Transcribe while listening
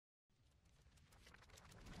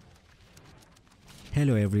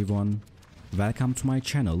Hello everyone, welcome to my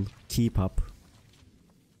channel, keep up.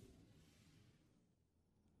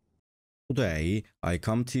 Today I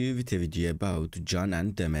come to you with a video about Can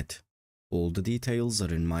and Demet. All the details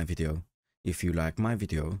are in my video. If you like my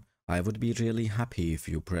video, I would be really happy if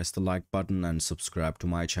you press the like button and subscribe to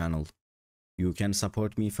my channel. You can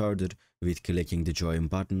support me further with clicking the join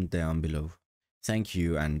button down below. Thank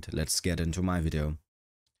you, and let's get into my video.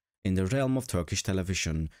 In the realm of Turkish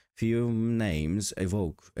television, few names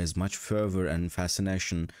evoke as much fervor and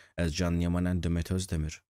fascination as Can Yaman and Demet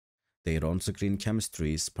Ozdemir. Their on-screen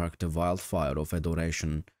chemistry sparked a wildfire of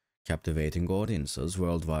adoration, captivating audiences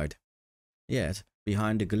worldwide. Yet,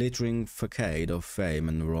 behind the glittering facade of fame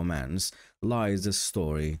and romance lies a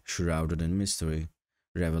story shrouded in mystery,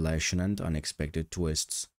 revelation, and unexpected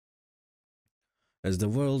twists. As the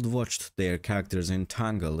world watched their characters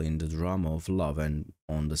entangle in the drama of love and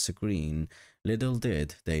on the screen, little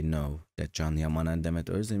did they know that Can Yaman and Demet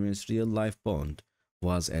Özdemir's real-life bond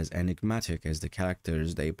was as enigmatic as the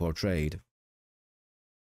characters they portrayed.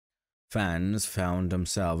 Fans found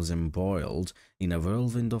themselves embroiled in a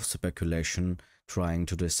whirlwind of speculation, trying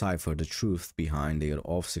to decipher the truth behind their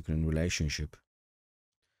off-screen relationship.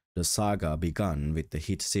 The saga began with the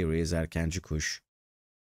hit series Erkenci Kuş,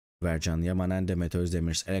 where Can Yaman and Demet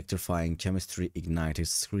Özdemir's electrifying chemistry ignited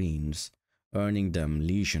screens, earning them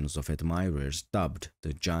legions of admirers dubbed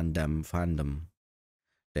the candem fandom.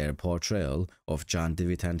 Their portrayal of Can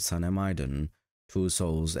Divit and Sanem Aydın, two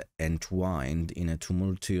souls entwined in a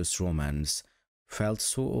tumultuous romance, felt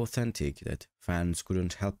so authentic that fans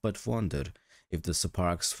couldn't help but wonder if the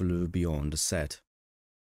sparks flew beyond the set.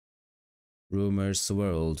 Rumors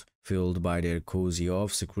swirled, fueled by their cozy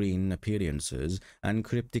off-screen appearances and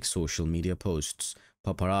cryptic social media posts.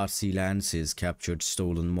 Paparazzi lenses captured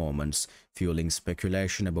stolen moments, fueling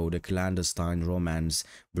speculation about a clandestine romance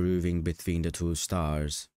brewing between the two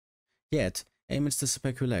stars. Yet, amidst the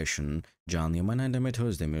speculation, Can Yaman and Demet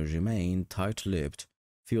Özdemir remained tight-lipped,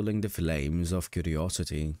 fueling the flames of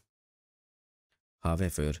curiosity.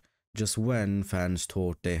 However, just when fans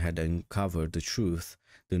thought they had uncovered the truth,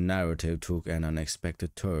 the narrative took an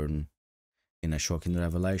unexpected turn. In a shocking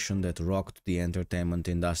revelation that rocked the entertainment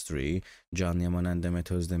industry, Can Yaman and Demet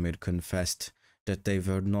Özdemir confessed that they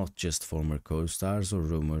were not just former co-stars or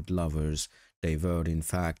rumored lovers, they were in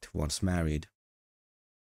fact once married.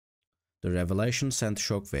 The revelation sent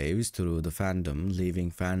shockwaves through the fandom,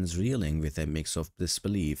 leaving fans reeling with a mix of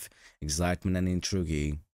disbelief, excitement, and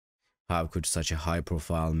intrigue. How could such a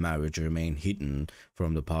high-profile marriage remain hidden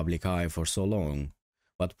from the public eye for so long?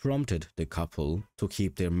 What prompted the couple to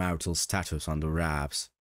keep their marital status under wraps?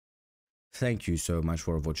 Thank you so much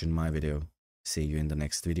for watching my video. See you in the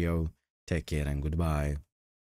next video. Take care and goodbye.